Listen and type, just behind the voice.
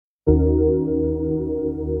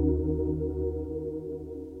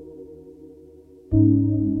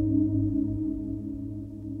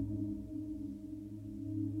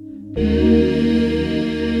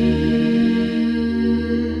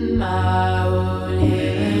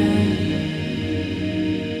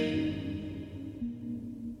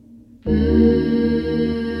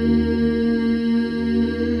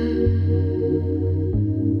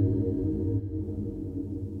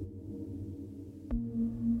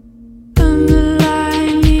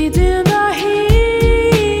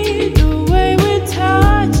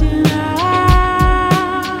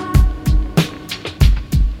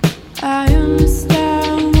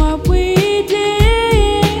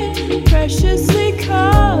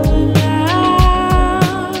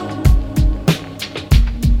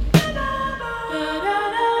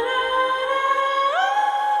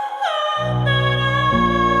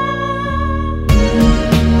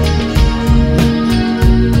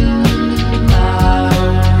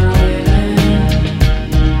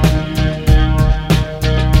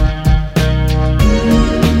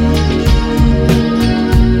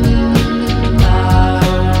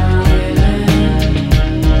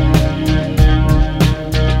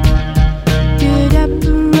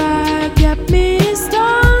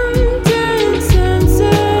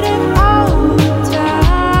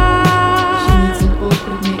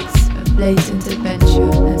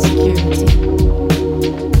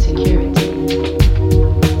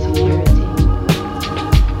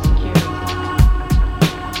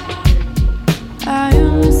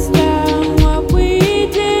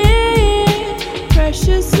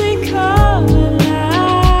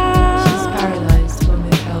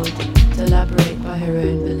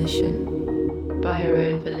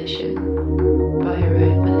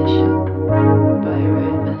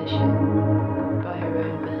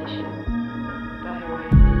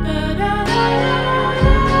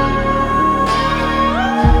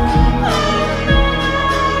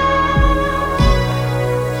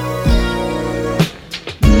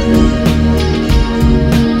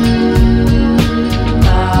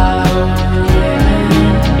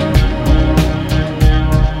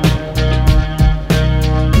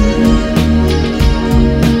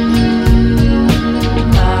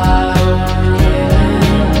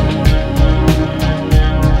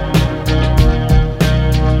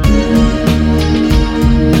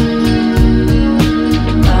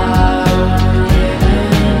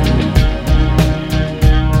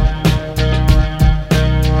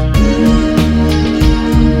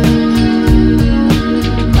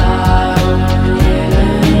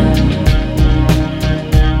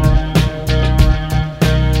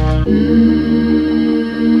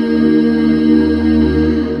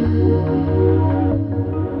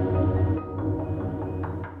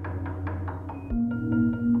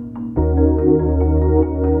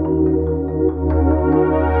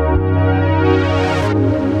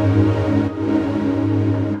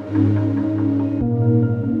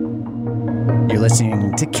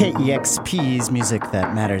Listening to KEXP's Music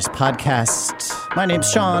That Matters podcast. My name's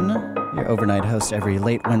Sean, your overnight host every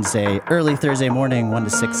late Wednesday, early Thursday morning, 1 to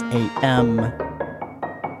 6 a.m.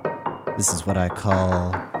 This is what I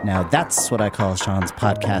call, now that's what I call Sean's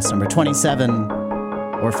podcast number 27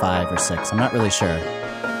 or 5 or 6. I'm not really sure.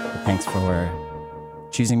 But thanks for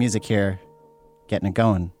choosing music here, getting it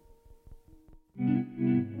going.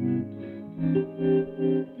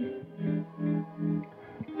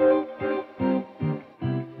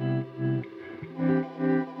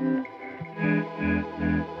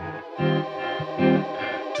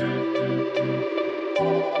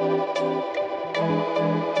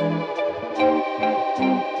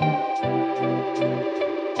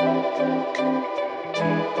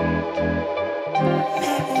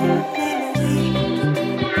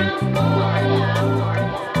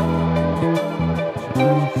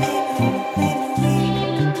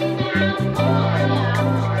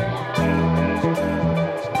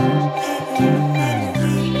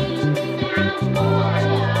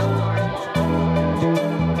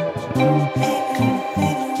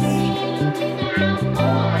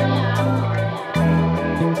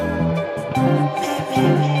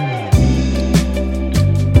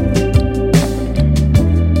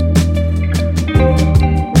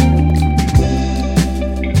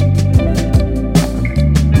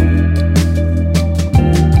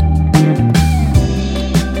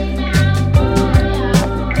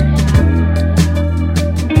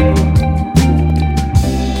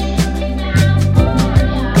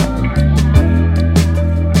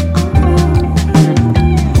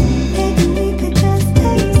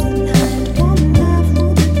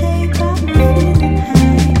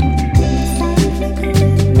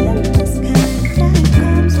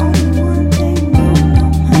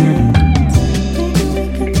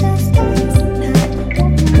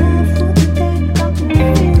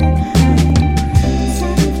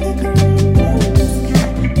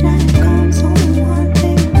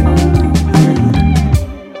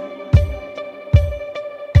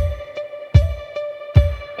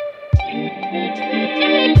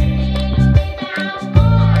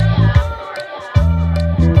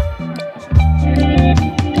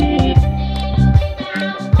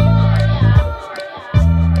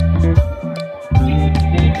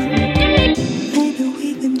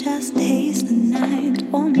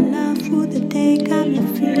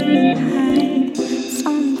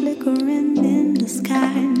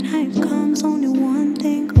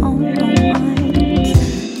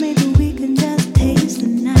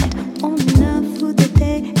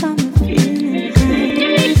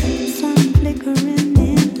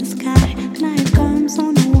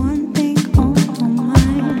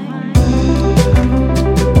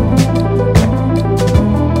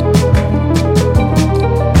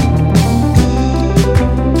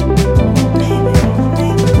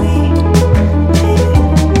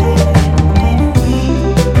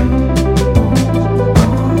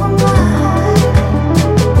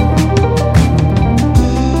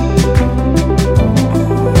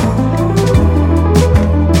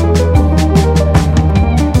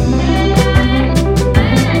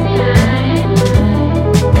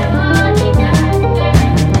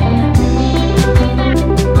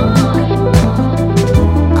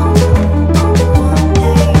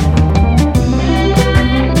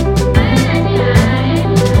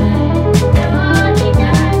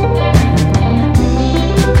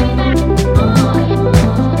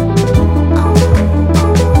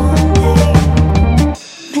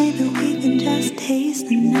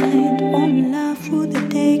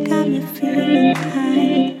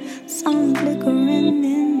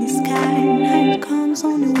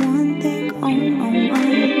 there's only one thing on my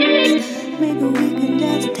mind. Maybe we can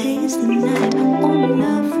just taste the night. On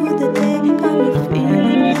enough for the day, got me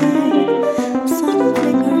feeling high. Sun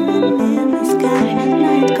flickering in the sky.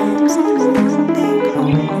 Night comes, only one thing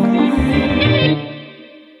on my mind.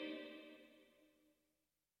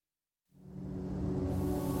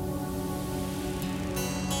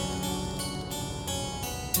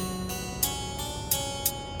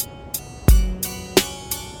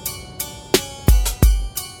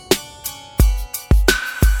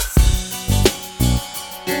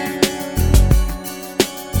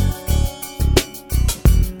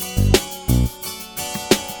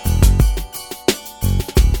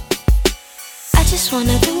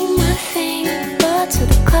 Wanna do my thing, go to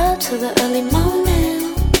the club till the early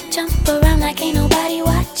morning. Jump around like ain't nobody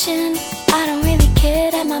watching. I don't really care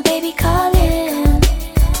that my baby calling.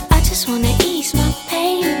 I just wanna ease my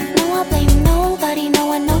pain. No, I blame nobody, no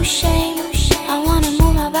one, no shame. I wanna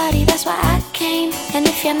move my body, that's why I came. And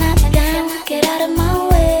if you're not down, get out of my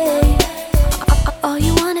way. All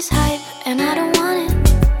you want is hype, and I don't want it.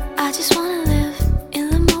 I just wanna live in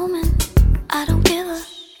the moment. I don't give a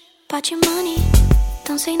about your money.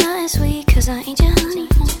 Don't say nothing sweet, cause I ain't your honey.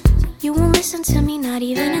 You won't listen to me, not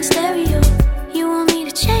even in stereo. You want me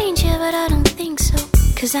to change, yeah, but I don't think so.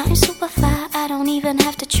 Cause I'm super fly, I don't even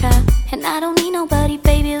have to try. And I don't need nobody,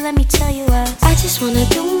 baby, let me tell you why. I just wanna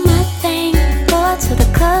do my thing. Go out to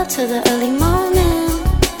the club till the early morning.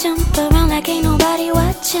 Jump around like ain't nobody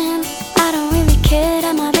watching. I don't really care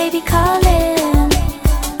that my baby calling.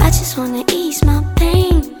 I just wanna ease my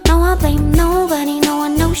pain. No, I blame nobody, no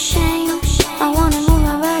one, no shame. I wanna move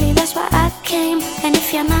my body, that's why I came. And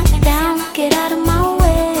if you're not down, get out of my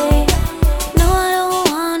way. No, I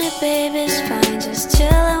don't want it, baby, it's fine. Just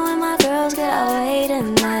chillin' with my girls, get our way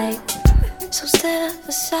tonight. So step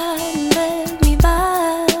aside and let me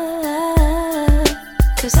by.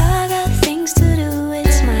 Cause I got things to do,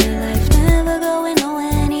 it's my life. Never going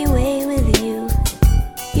nowhere anyway with you.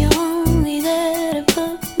 You're only there to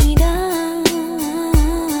put me down.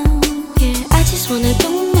 Yeah, I just wanna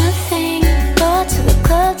do my thing. Go to the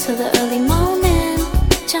club till the early morning.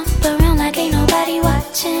 Jump around like ain't nobody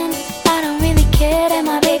watching. I don't really care that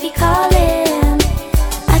my baby calling.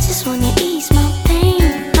 I just wanna ease my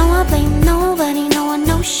pain. No, I blame nobody, no one,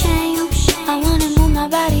 no shame. I wanna move my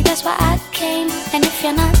body, that's why I came. And if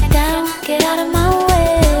you're not down, get out of my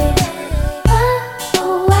way. Why,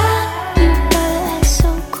 oh why, you gotta act so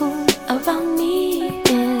cool around me?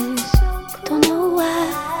 Yes, don't know why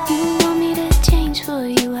you want me to change for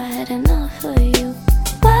you. I had enough for you.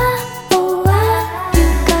 Why, oh why, you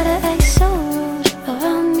gotta act so rude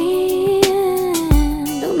around me?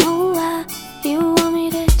 Don't know why you want me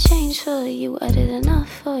to change for you. I did enough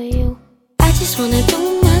for you. I just wanna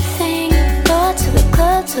do my thing. Go to the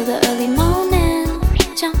club till the early morning.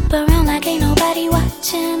 Jump around like ain't nobody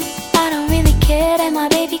watching. I don't really care that my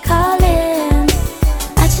baby calling.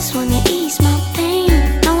 I just wanna ease my pain.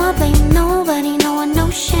 No, I blame nobody, no one, no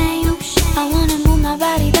shame. I wanna move my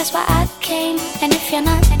body, that's why I came. And if you're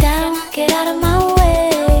not down, get out of my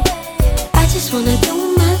way. I just wanna do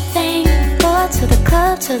my thing. Go out to the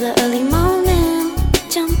club till the early morning.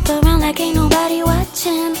 Jump around like ain't nobody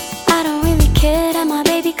watching. I don't really care that my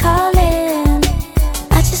baby calling.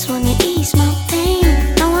 I just wanna ease my pain.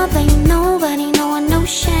 No, I blame nobody, no one, no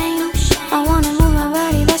shame. I wanna move my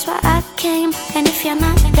body, that's why I came. And if you're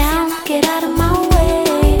not down, get out of my way.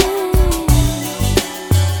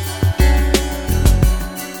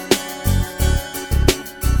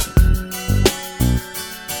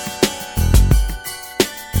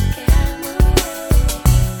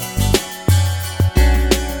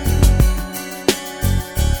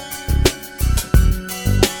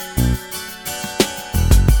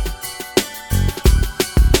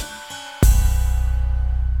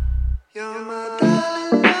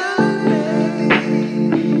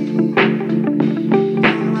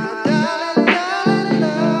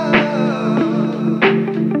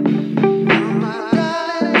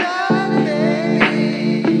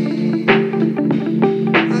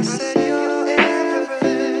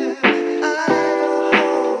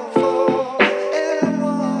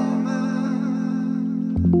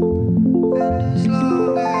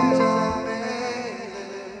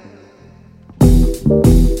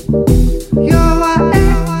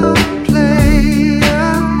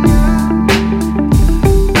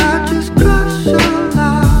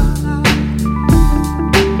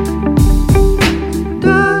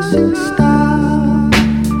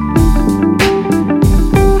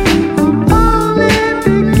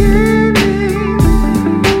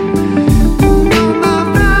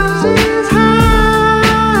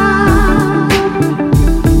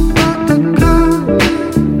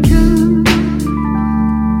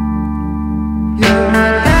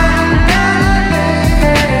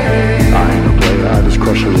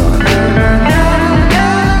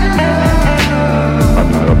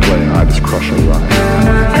 player, I just crush a line.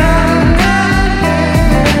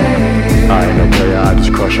 I ain't no player, I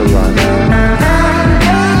just crush a line.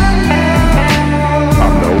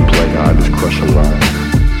 I'm no player, I just crush a line.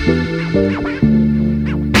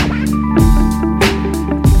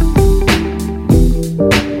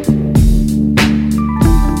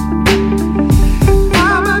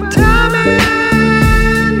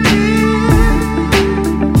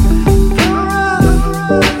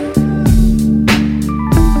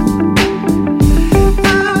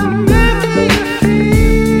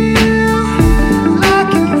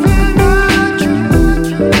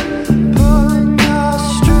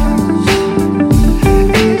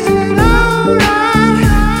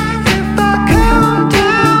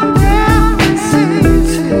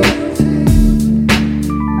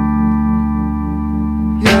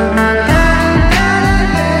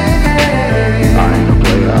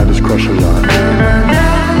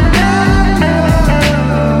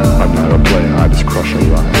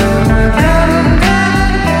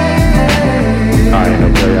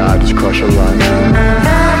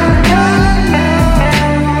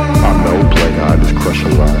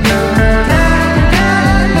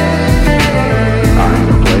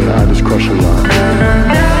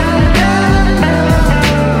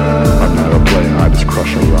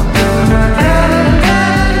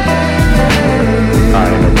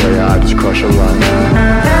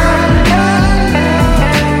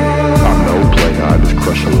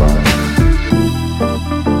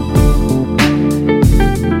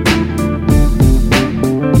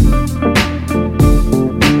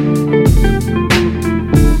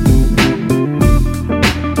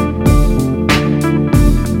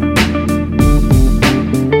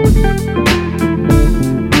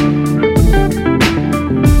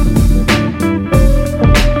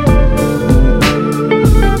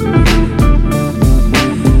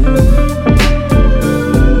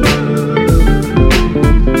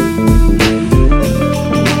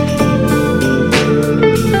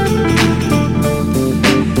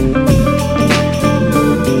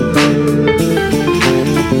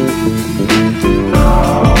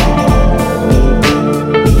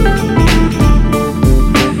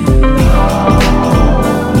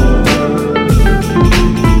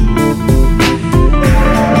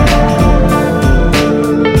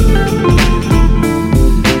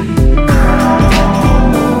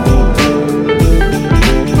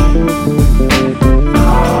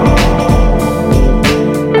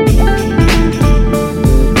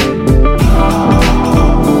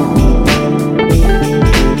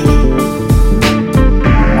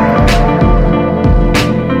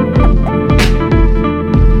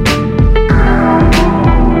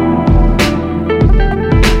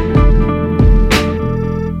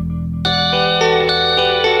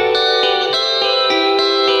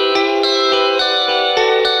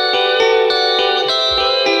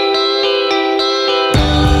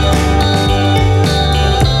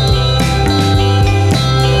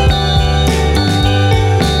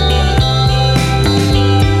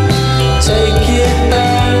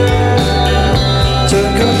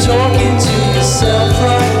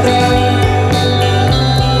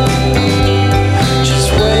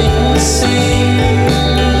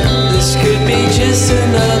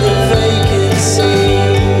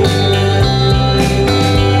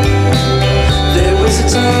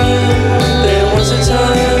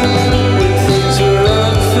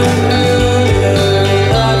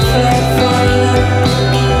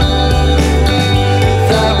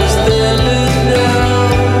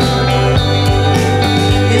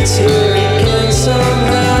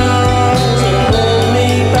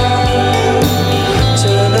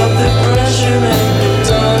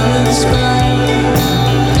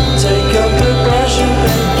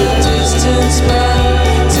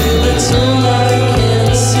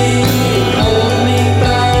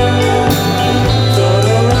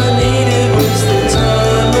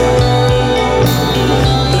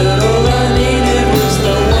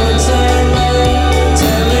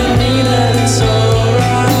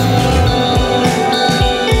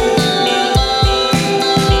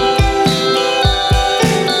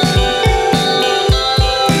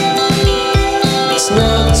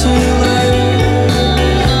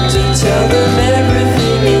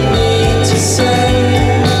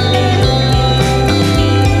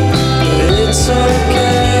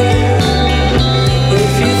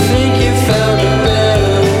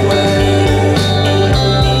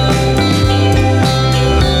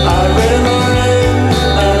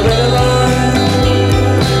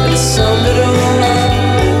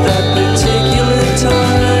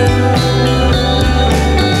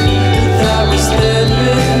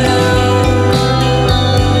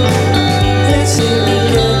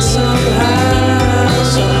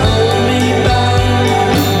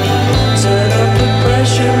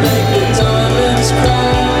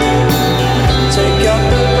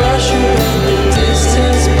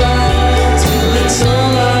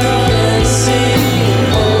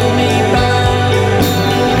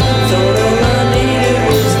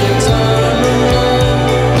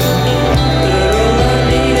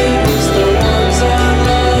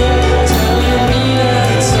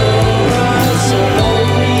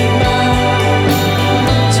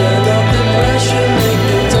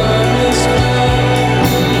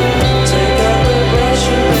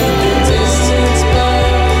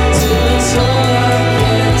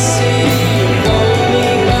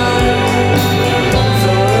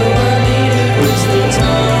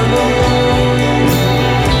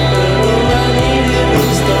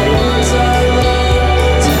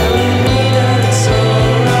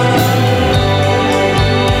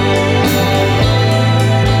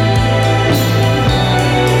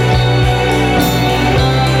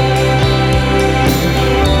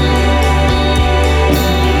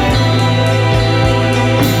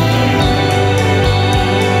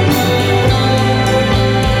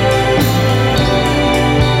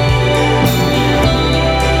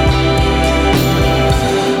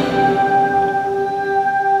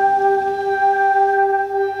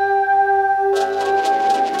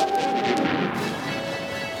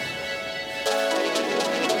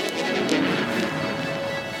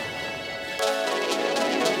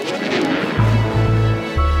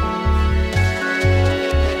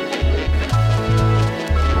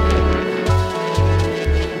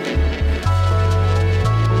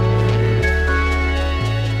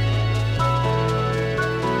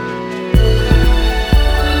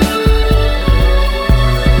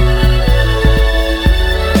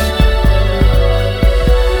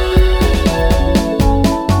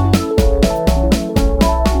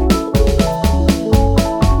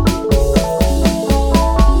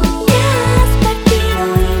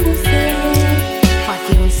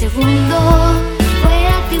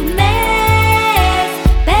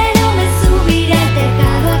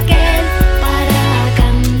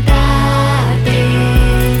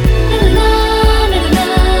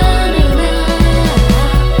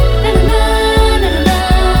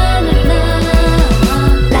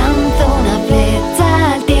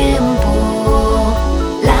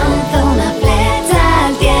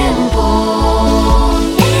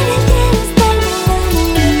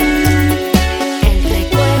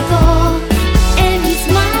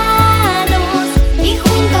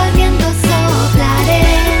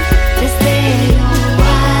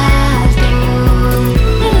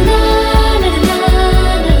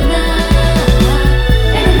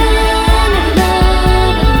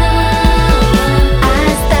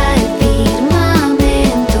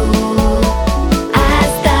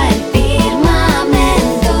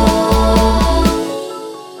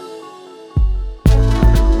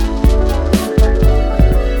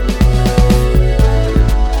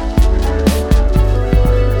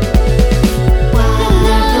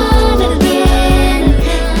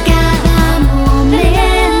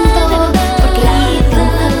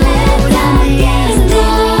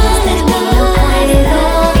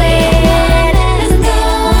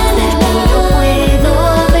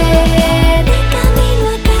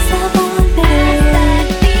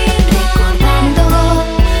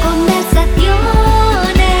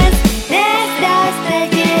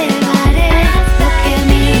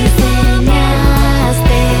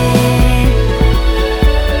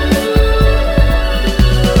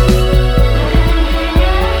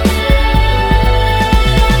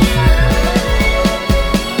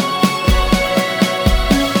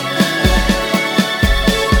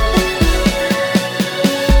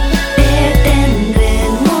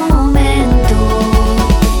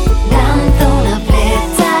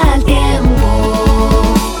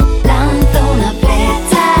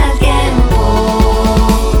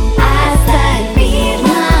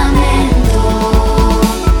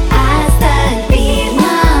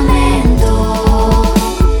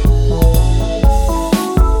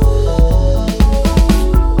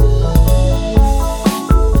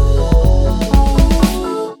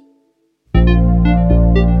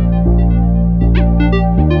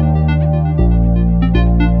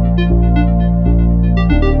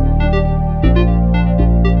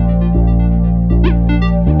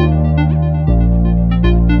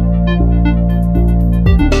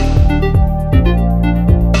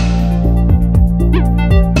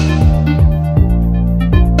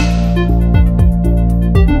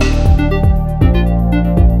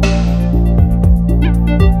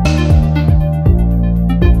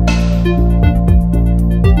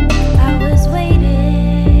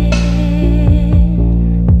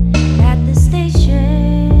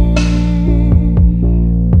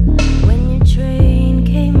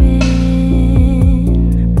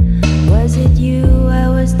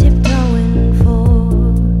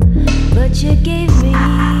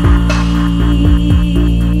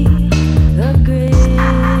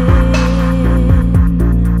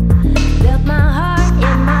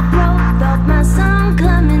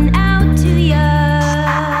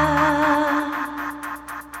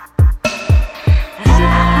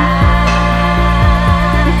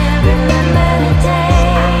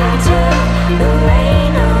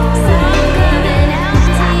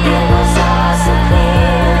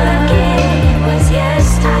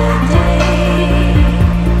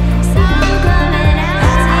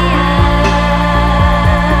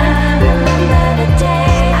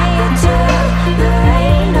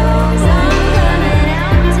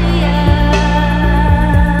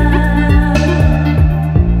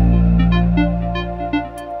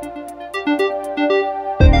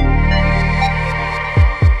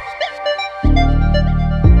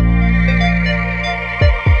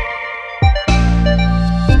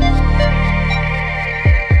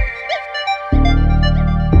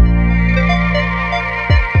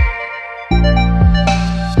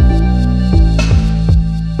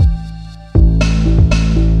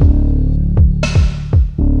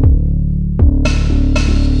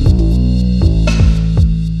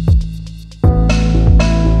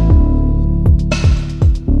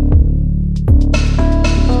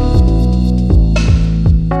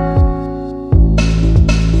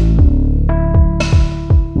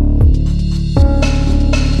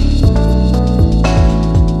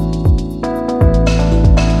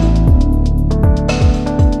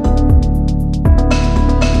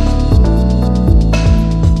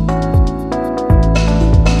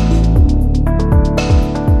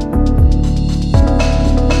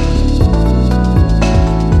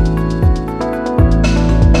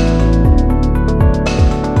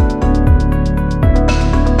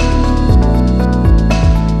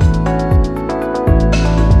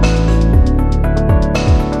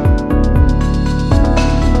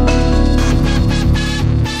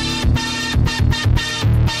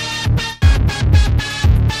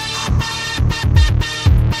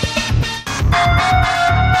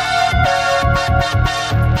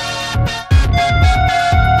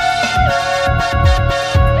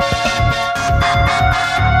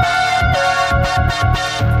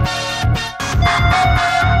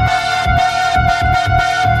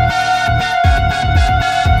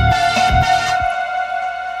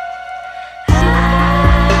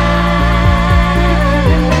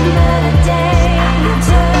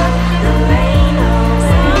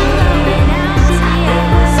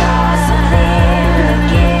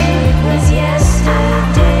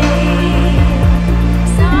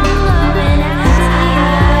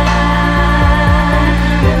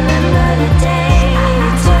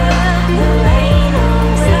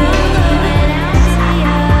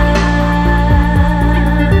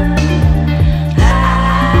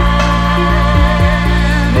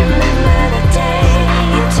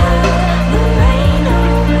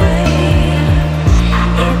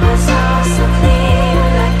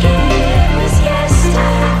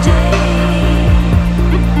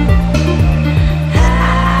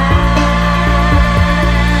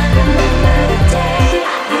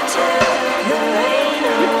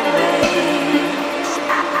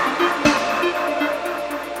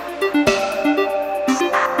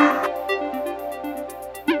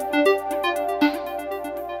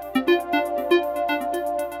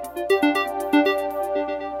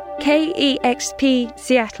 KEXP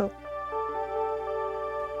Seattle.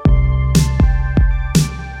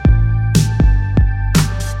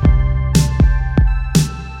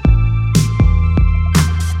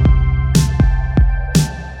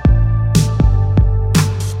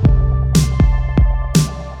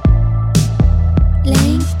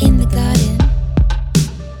 Laying in the garden,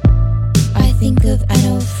 I think of an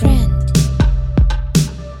old friend.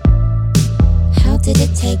 How did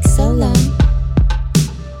it take so long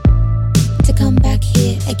to come back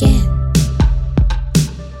here again?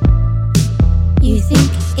 You think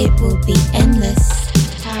it will be endless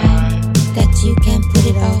time, that you can put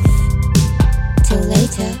it off till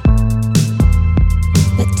later.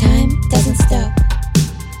 But time doesn't stop,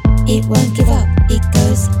 it won't give up, it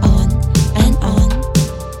goes on and on.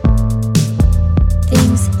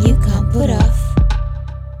 Things you can't put off,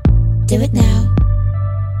 do it now.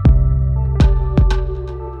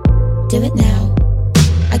 Do it now.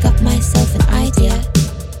 I got myself an idea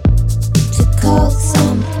to call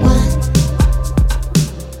someone.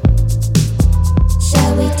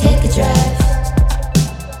 Shall we take a drive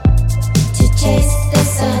to chase the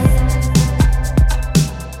sun?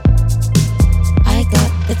 I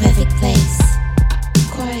got the perfect place.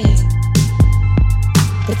 Quiet.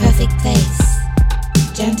 The perfect place.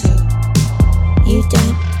 Gentle. You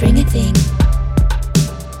don't bring a thing.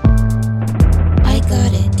 I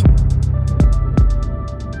got it.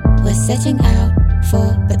 We're setting out for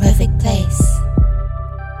the perfect place.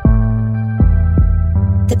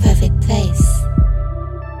 The perfect place.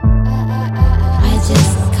 I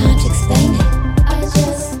just can't explain it. I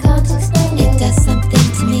just can't explain it. It does something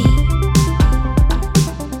to me.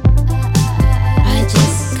 I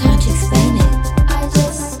just can't explain it. I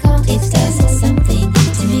just can't. It does something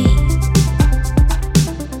to me.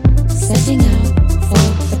 Setting out for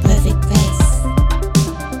the perfect place.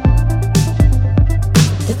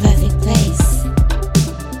 The perfect place.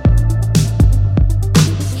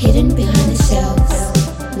 Hidden behind the shelves,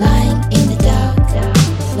 lying in the dark,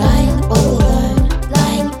 lying all alone,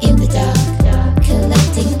 lying in the dark,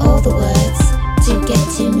 collecting all the words to get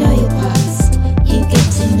to know your past. You get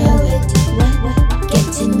to know it, get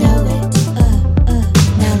to know it.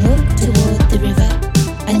 Now look toward the river,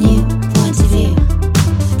 a new point of view.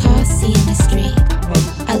 Past the industry,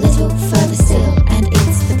 a little further still, and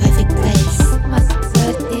it's the perfect place.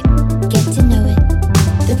 Get to know it,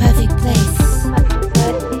 the perfect place.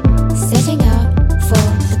 Setting out for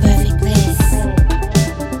the perfect place.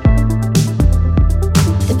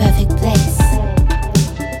 The perfect place.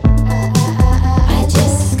 I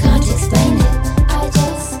just can't explain it. I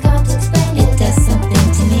just can't explain it. It does something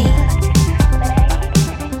to me.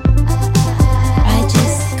 I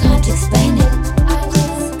just can't explain it. I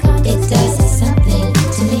just can't. It does something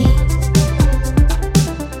to me.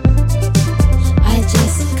 I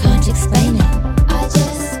just can't explain it. I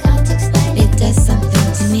just can't explain it. It does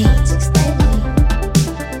something to me.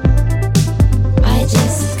 I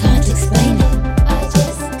just can't explain it. I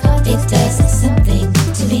just can't. It does something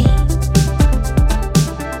to me.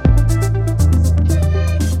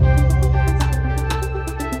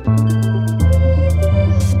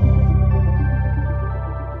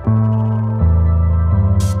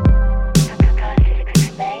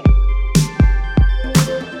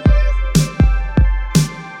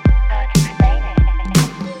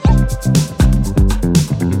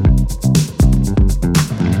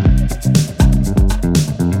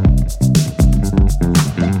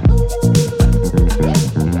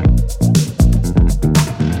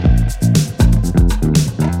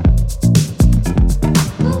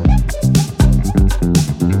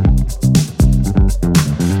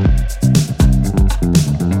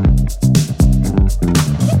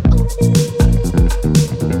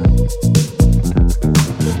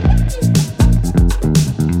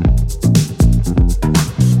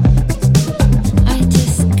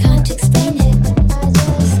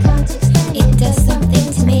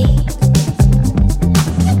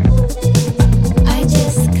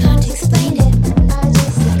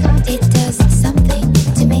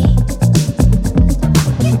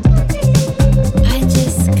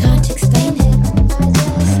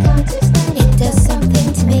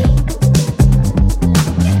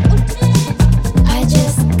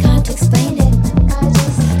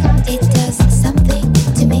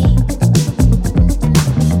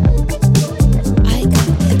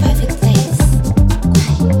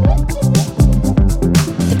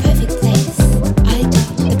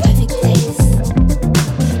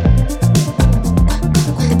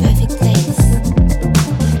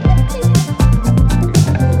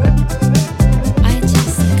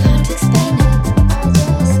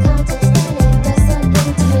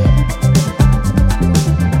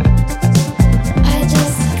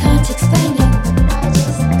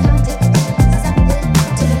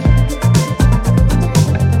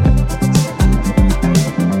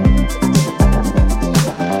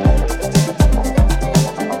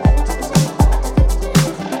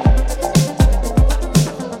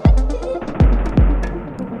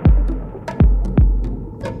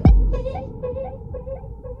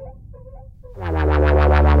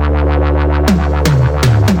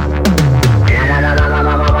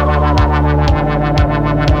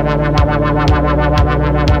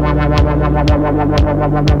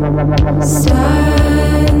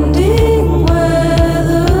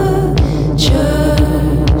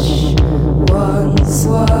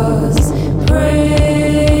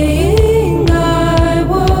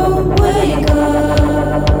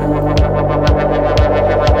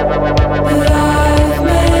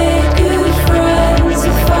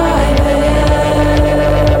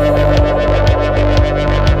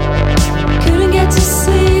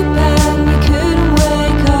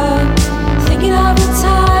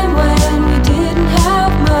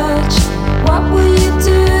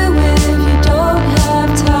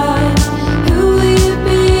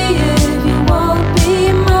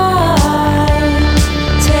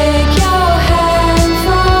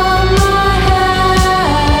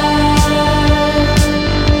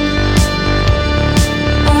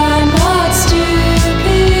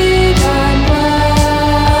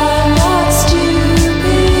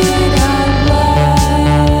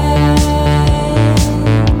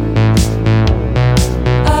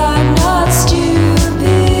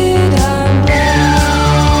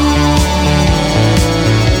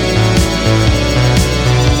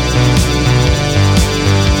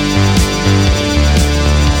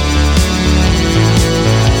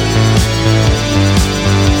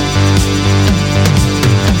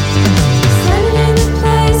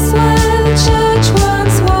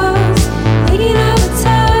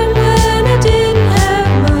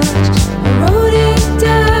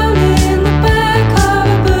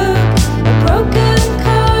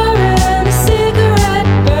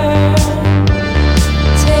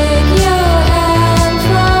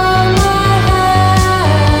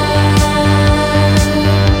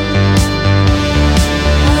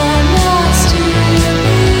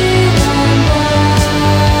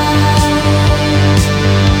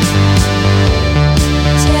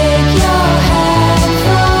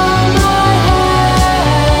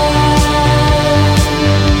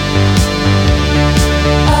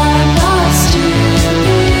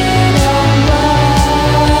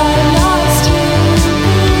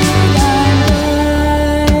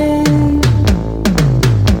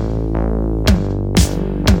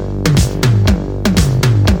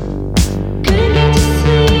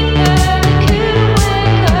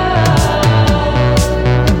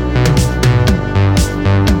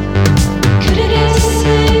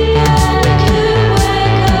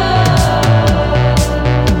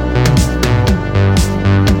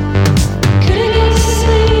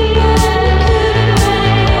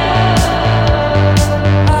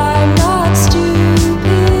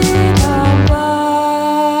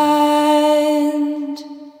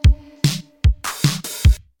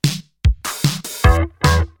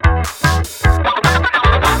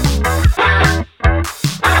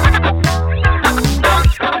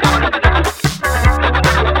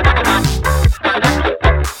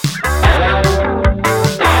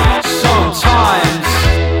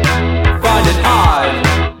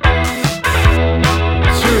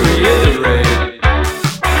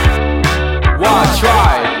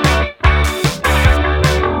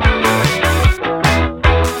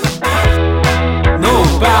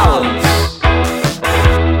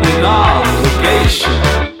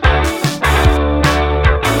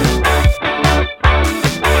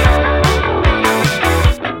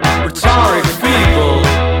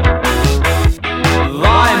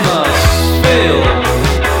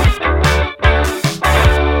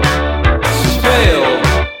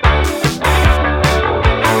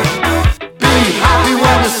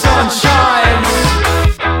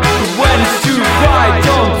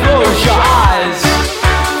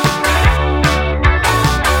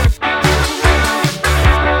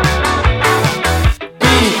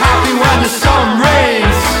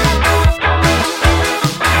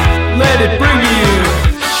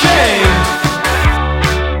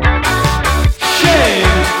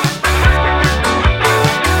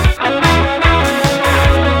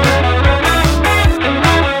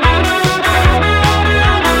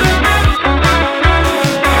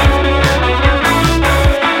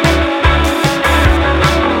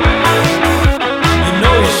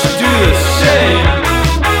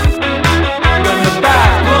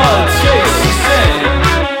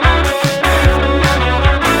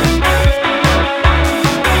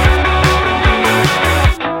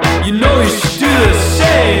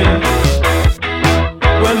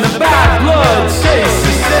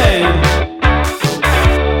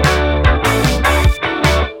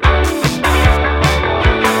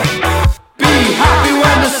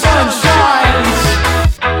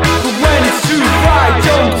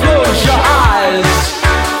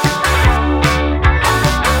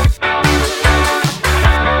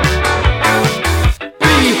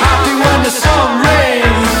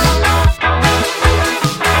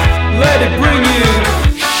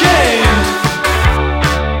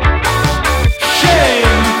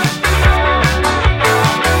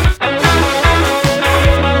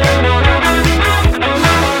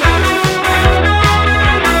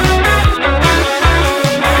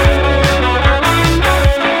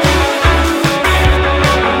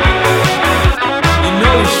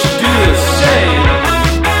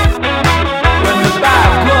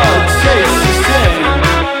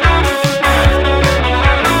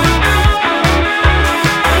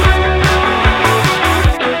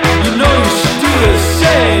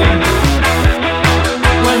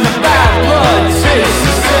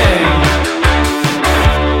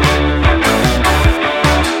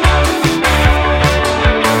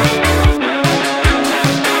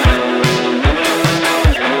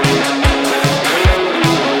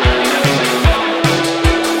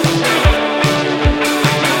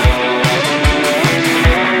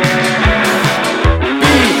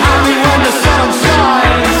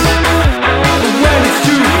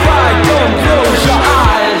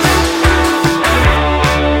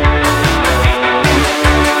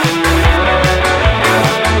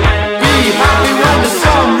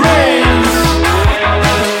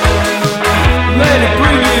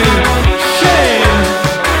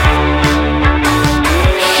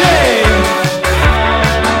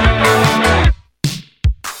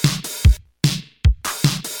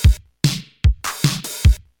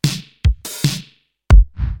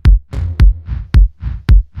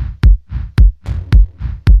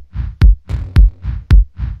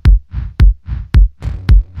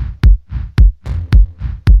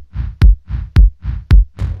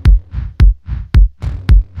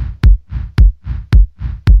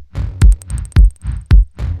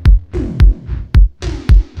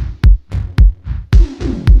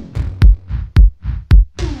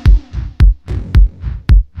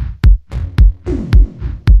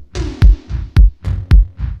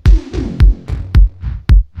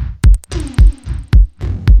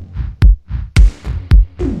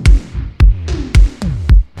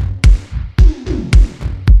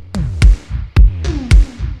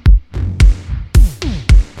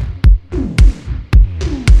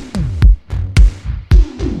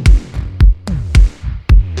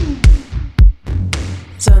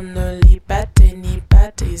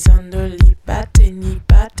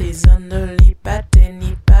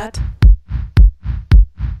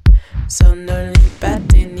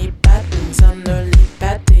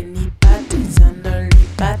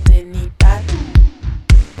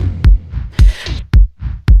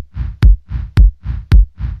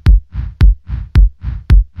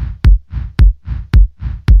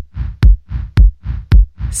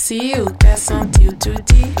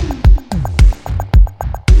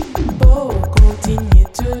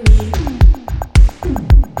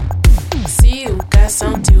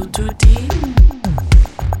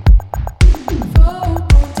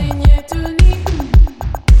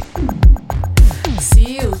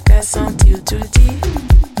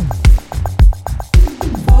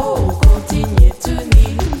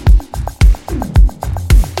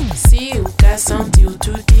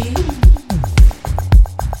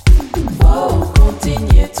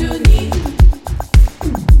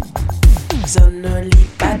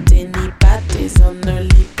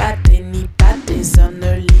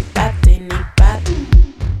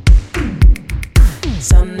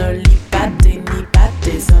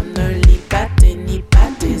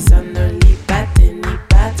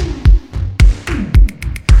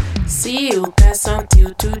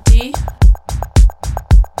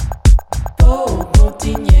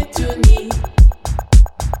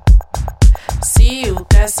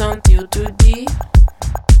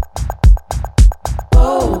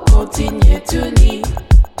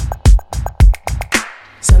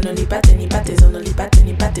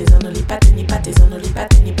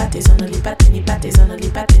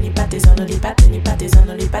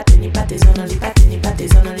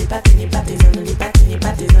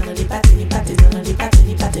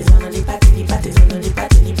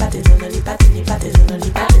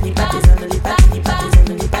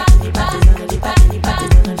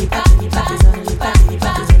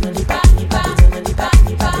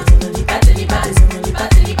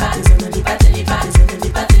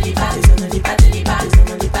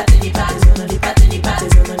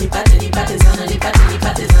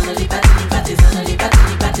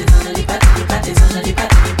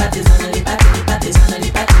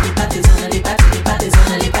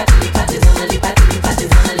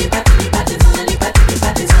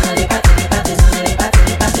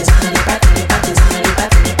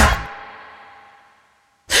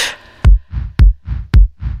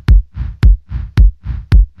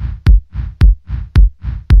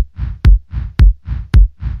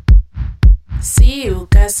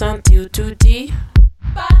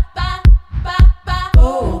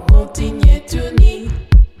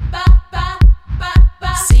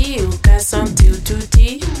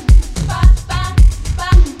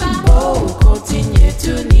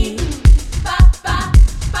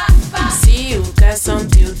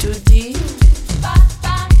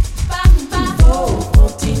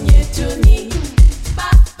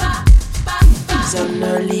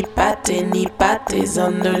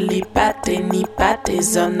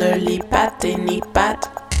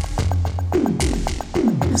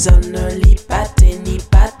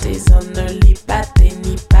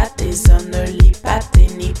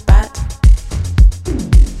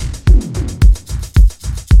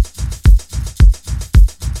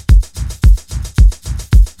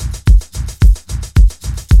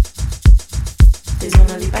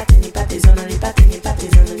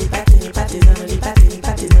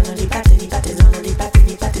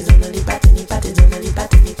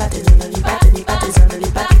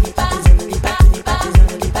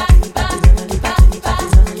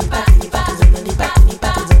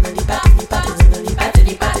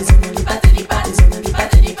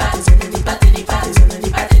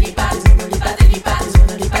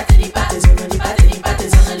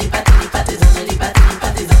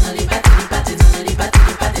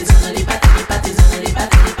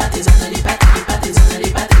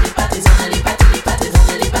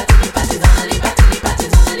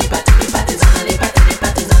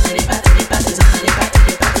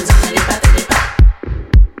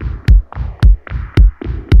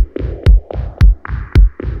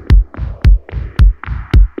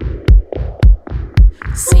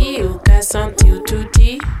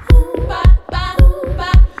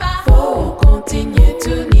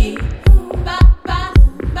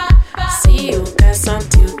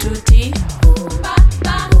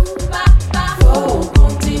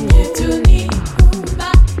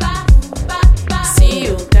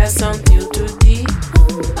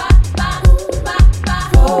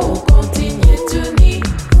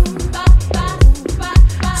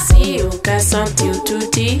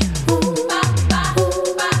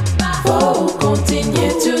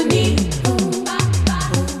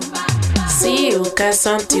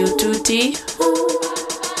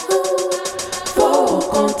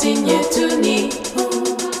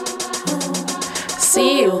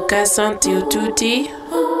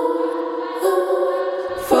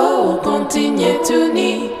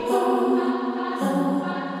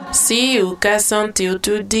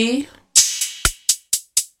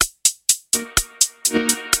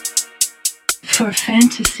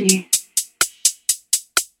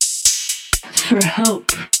 for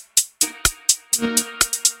hope,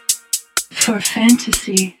 for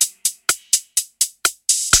fantasy,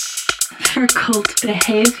 for cult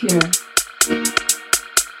behavior,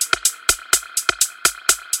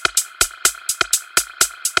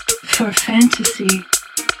 for fantasy.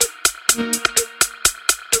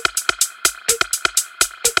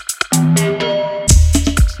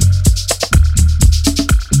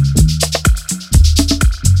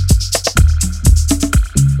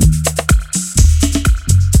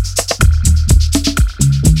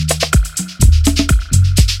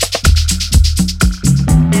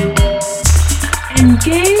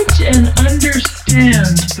 Engage and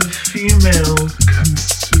understand the female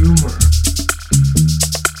consumer.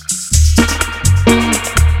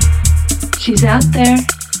 She's out there.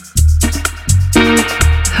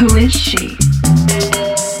 Who is she?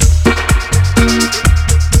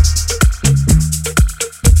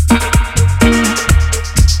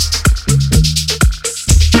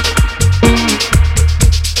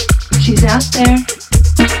 She's out there.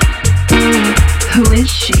 Who is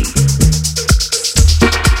she?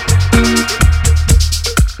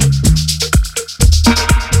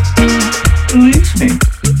 Believe me.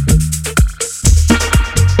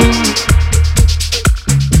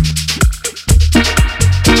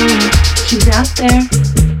 She's out there.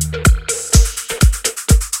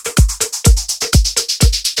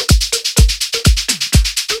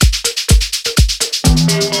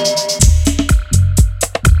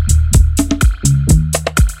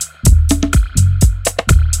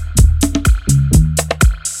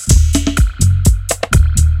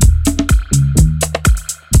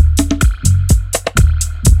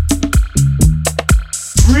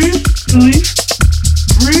 Breathe, believe,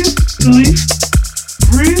 breathe, believe,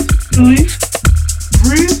 breathe, believe,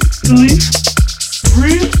 breathe, believe,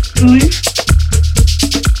 breathe, believe,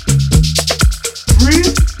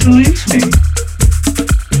 breathe, believe me.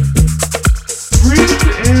 Breathe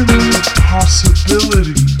in the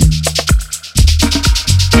possibility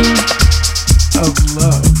of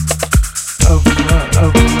love, of love,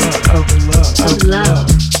 of love, of love, Of love.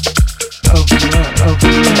 of love, of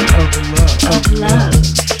love, of love, Of love.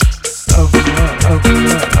 of love, of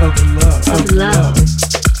love, of love, Of love.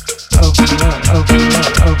 of love, of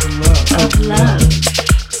love, of love, Of love.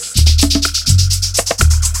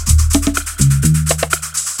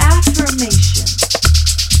 Affirmation.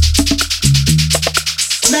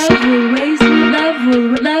 Love will raise you.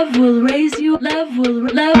 Love will raise you. Love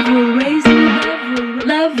will raise you.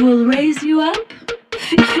 Love will raise you up.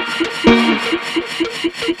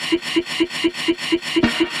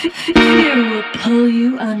 Fear will pull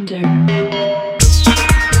you under.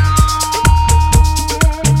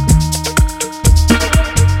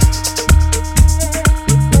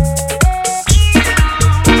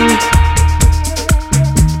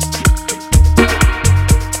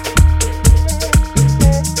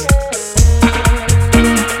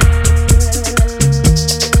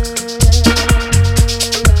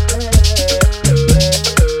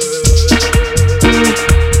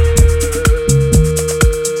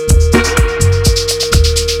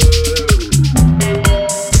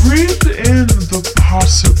 breathe in the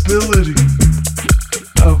possibility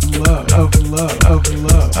of love, of love, of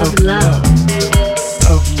love, Of love.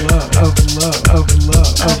 of love, of love, of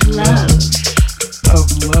love, Of love. of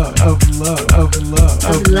love, of love, of love,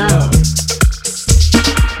 Of love.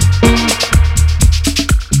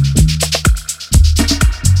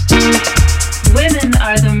 Women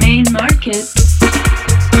are the main market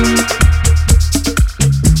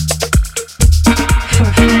for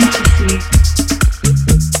fantasy,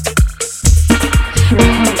 for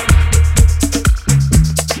hope,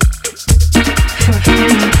 for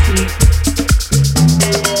fantasy,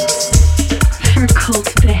 for cult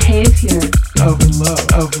behavior, of love,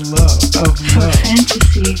 of love, of for love,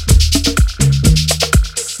 fantasy,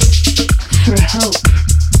 for hope,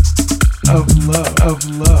 of love, of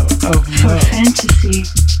love, of for love. fantasy,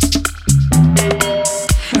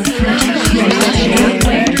 for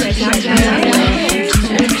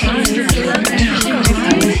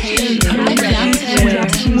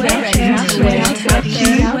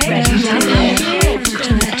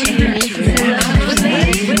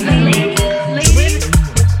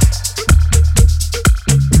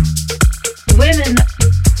women,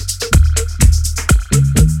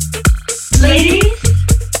 ladies,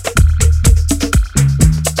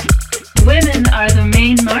 women are the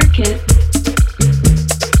main market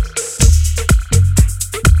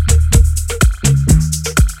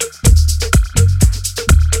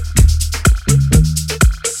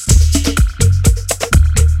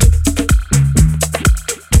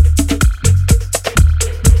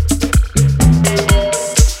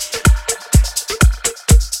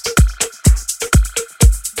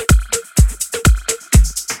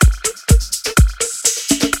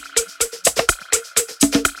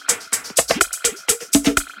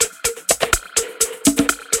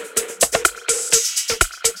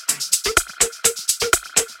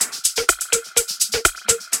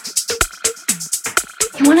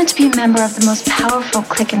He wanted to be a member of the most powerful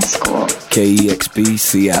clique in school. KEXP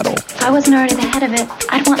Seattle. If I wasn't already the head of it,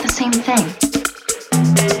 I'd want the same thing.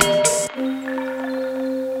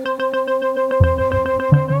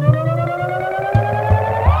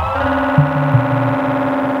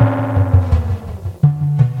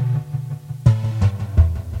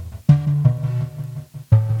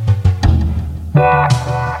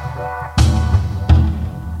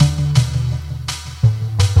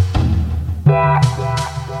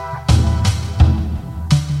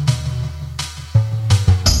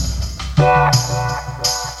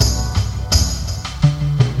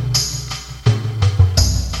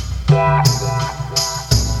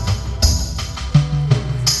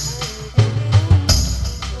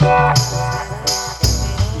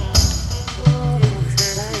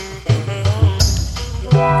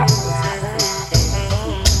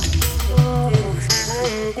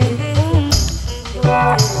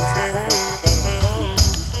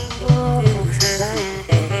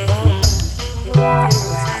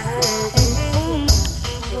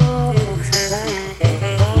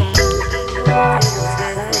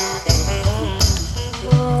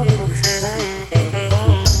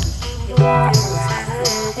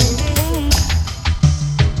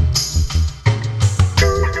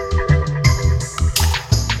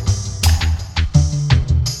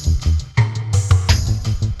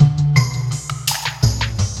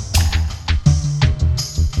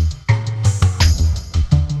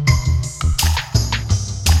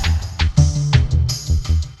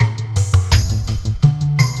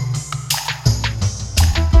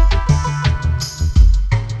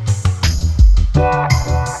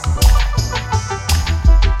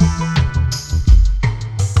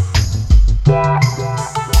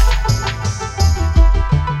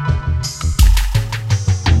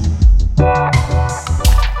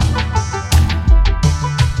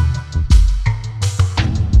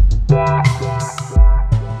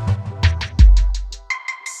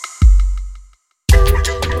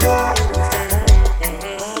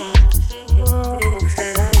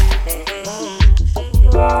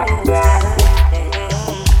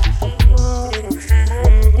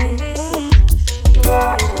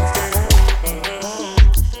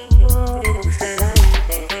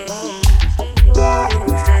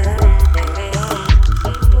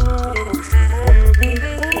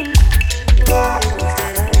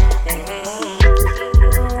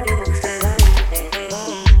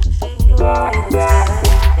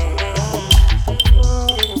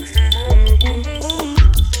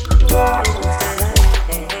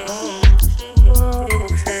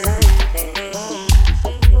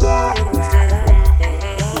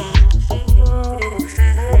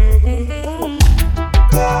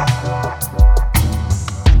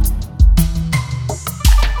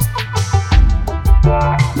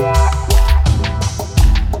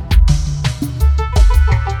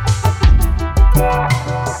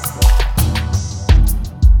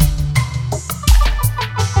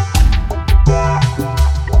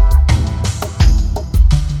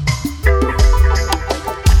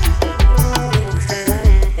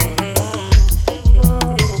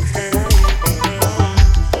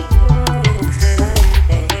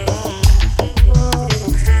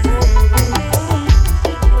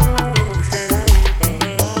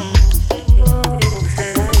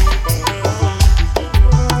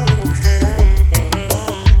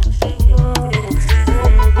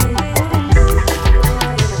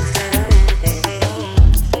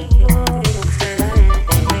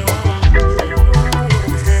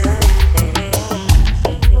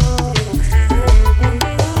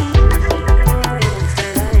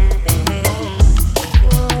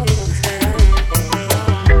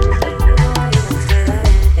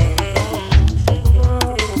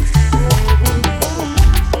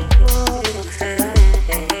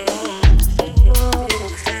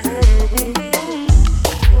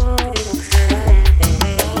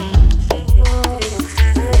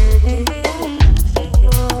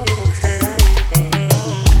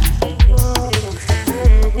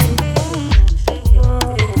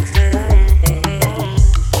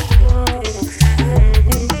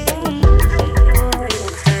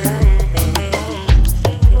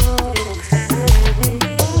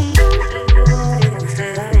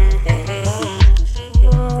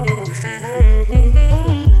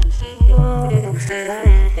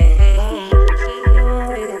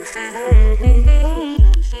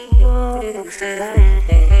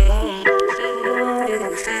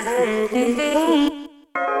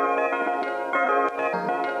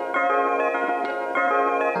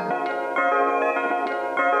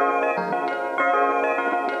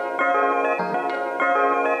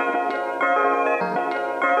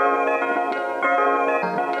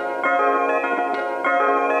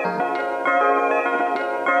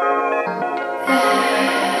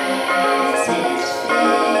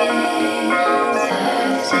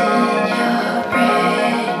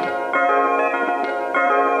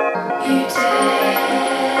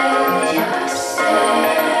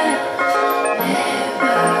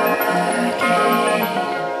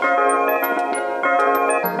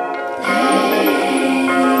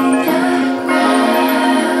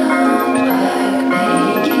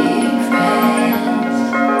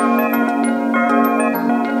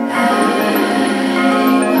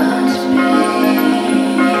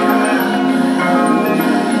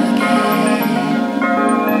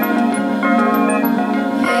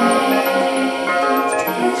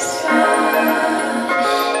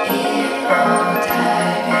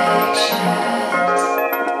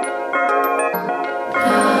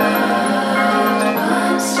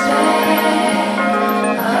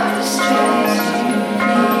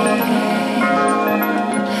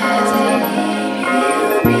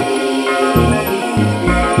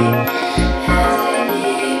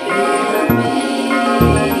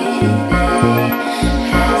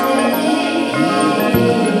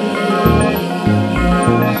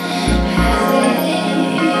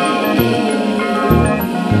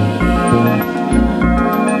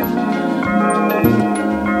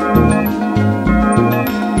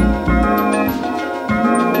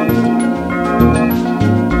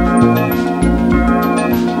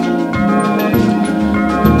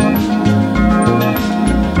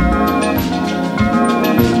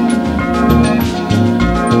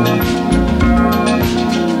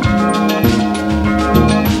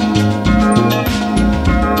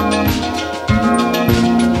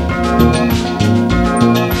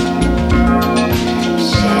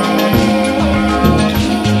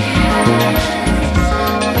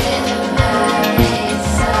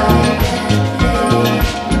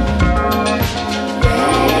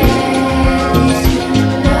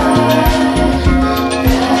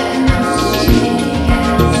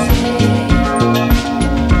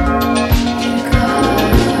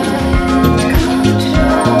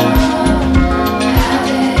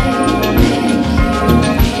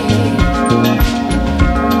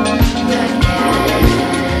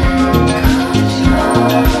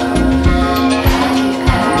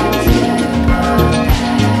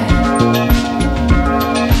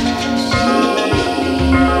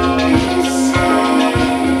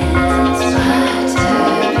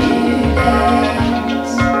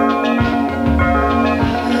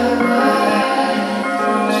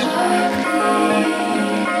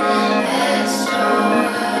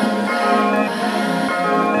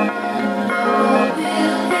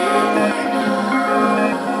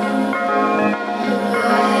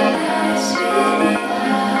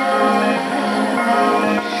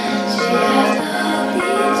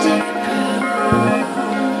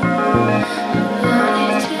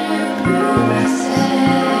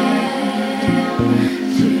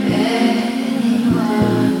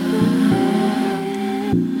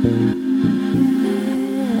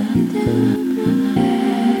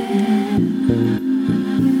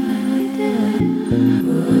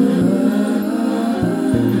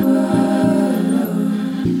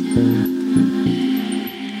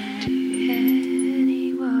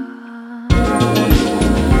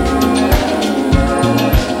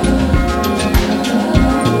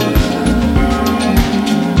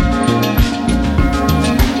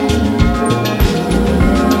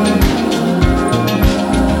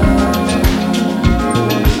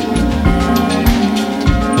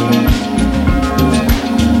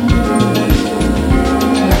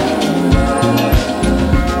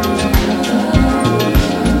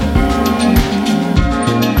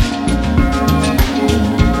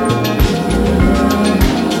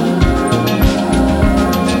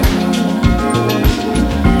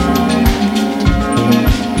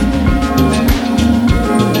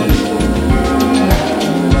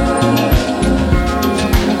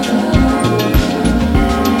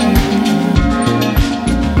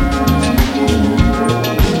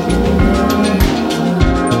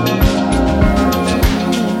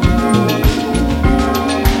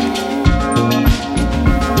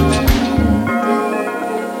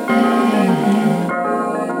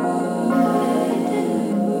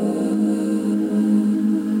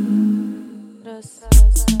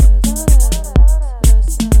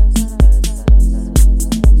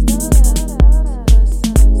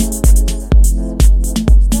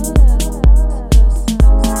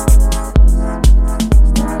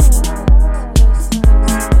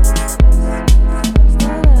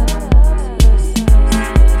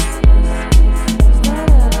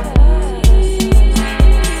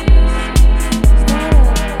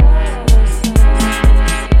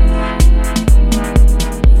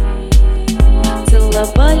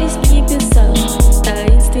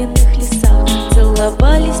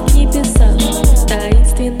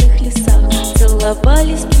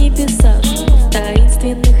 Целовались в небесах, в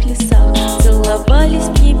таинственных лесах. Целовались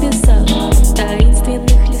в небесах, в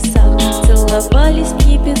таинственных лесах. Целовались в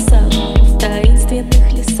небесах, в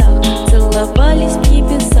таинственных лесах. Целовались в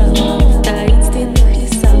небесах, в таинственных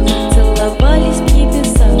лесах. Целовались в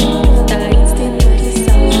небесах, в таинственных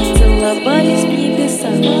лесах. Целовались в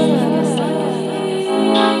небесах.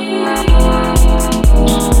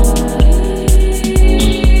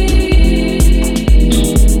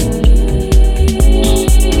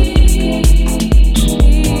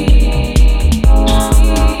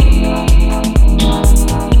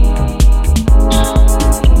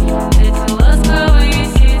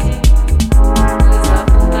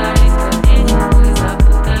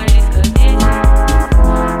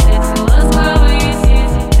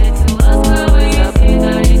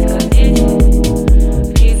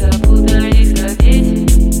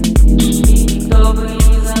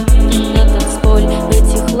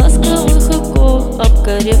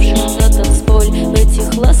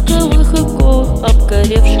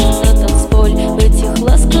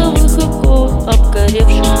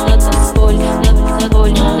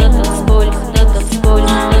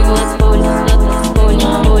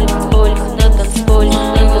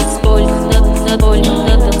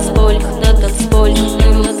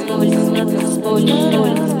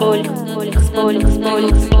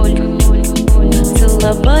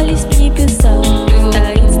 Целовались в небесах, в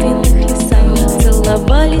таинственных лесах.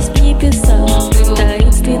 Целовались в небесах, в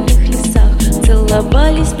таинственных лесах.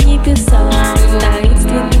 Целовались в небесах, в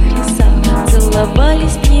таинственных лесах.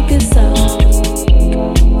 Целовались в небесах.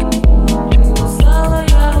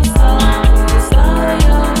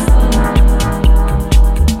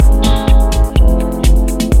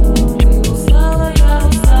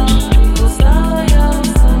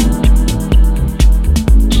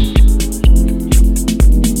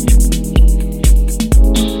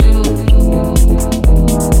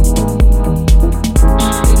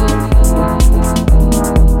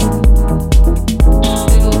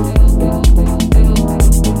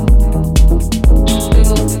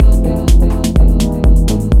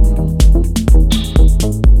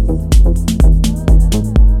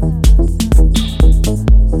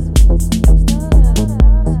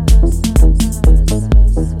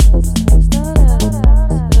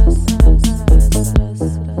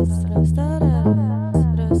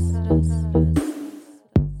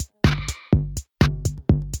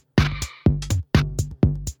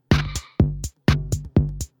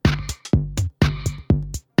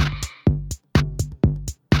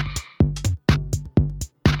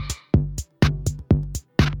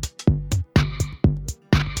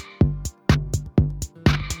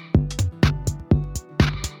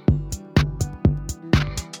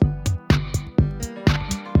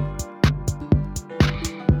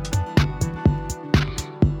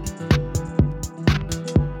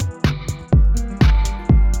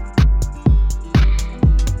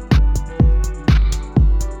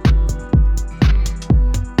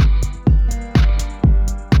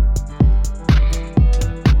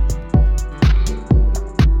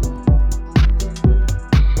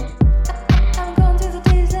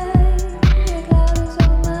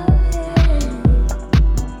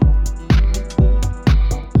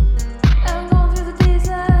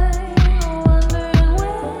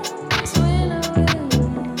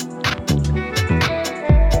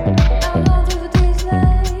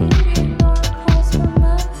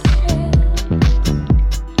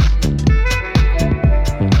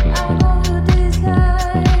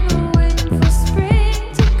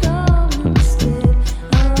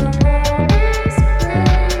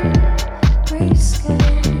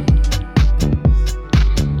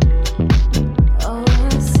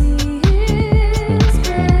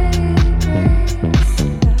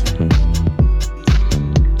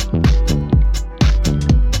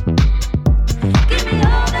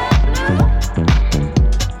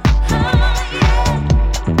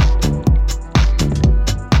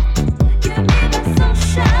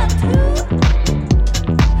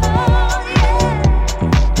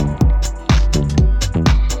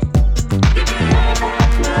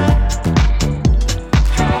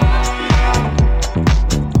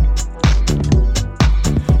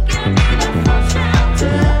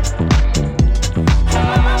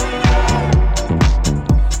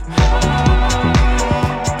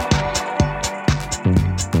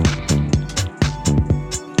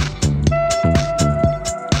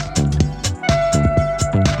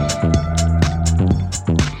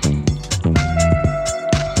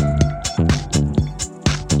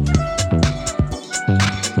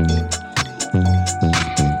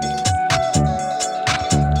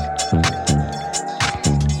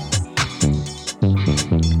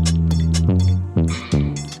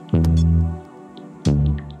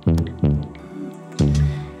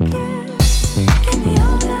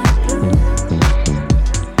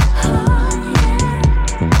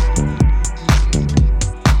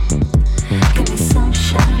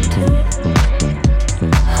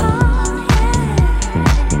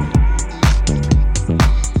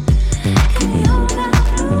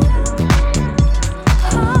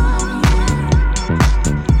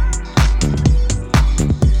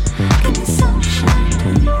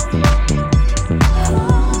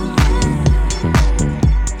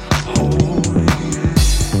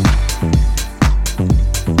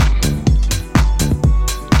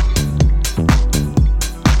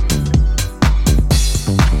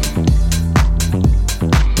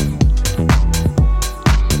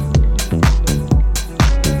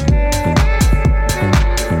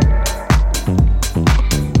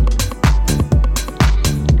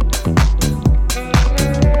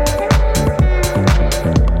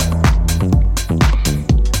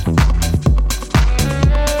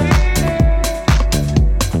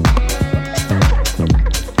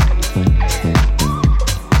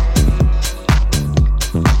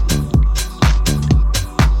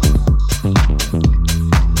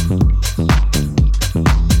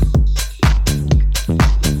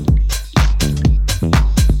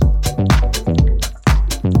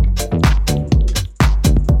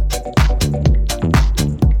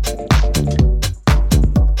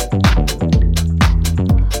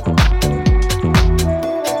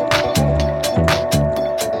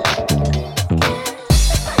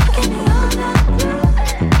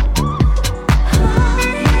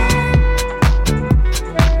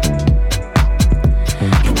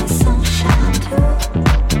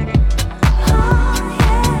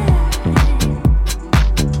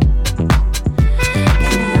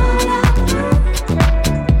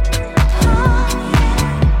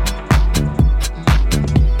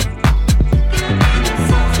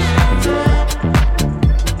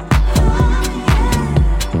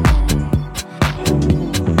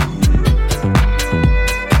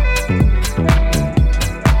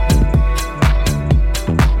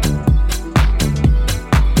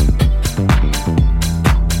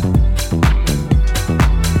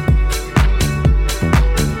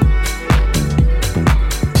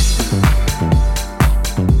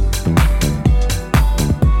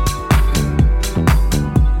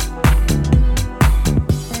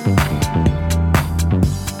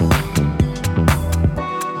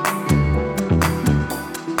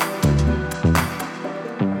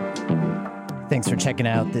 Thanks for checking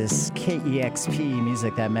out this KEXP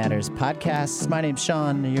Music That Matters podcast. My name's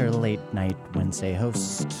Sean, your late night Wednesday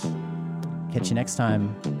host. Catch you next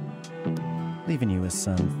time. Leaving you with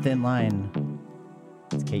some Thin Line.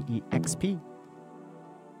 It's KEXP.